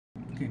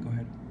Okay, go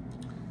ahead.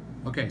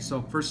 Okay, so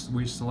first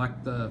we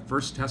select the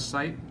first test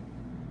site.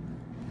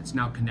 It's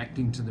now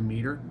connecting to the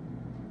meter.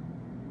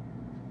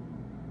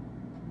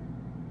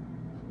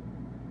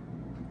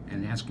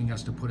 And asking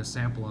us to put a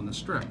sample on the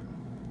strip.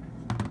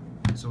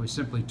 So we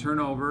simply turn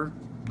over,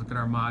 look at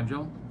our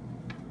module,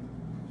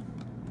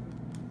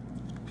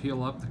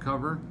 peel up the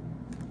cover,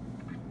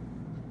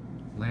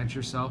 launch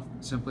yourself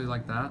simply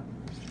like that,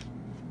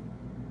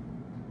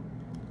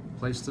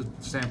 place the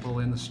sample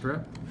in the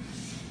strip,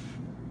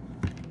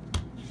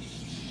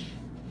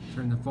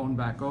 turn the phone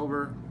back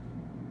over,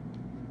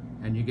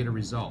 and you get a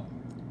result.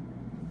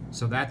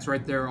 So that's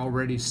right there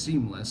already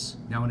seamless.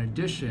 Now in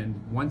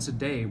addition, once a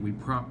day we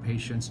prompt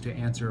patients to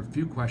answer a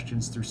few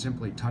questions through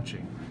simply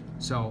touching.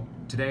 So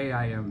today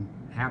I am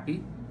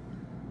happy,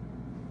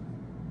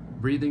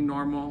 breathing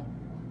normal,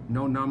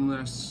 no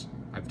numbness,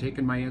 I've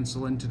taken my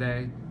insulin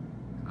today,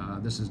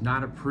 this is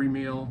not a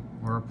pre-meal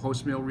or a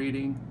post-meal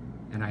reading,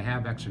 and I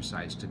have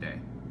exercised today.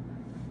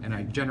 And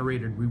I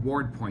generated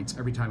reward points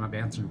every time I've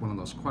answered one of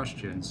those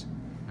questions.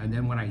 And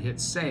then when I hit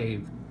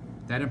save,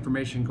 that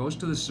information goes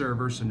to the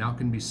server, so now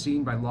can be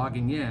seen by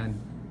logging in,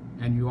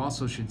 and you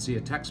also should see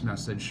a text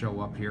message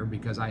show up here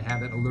because I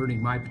have it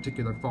alerting my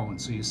particular phone,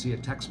 so you see a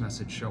text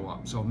message show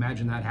up. So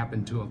imagine that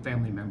happened to a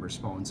family member's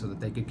phone so that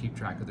they could keep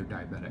track of their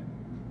diabetic.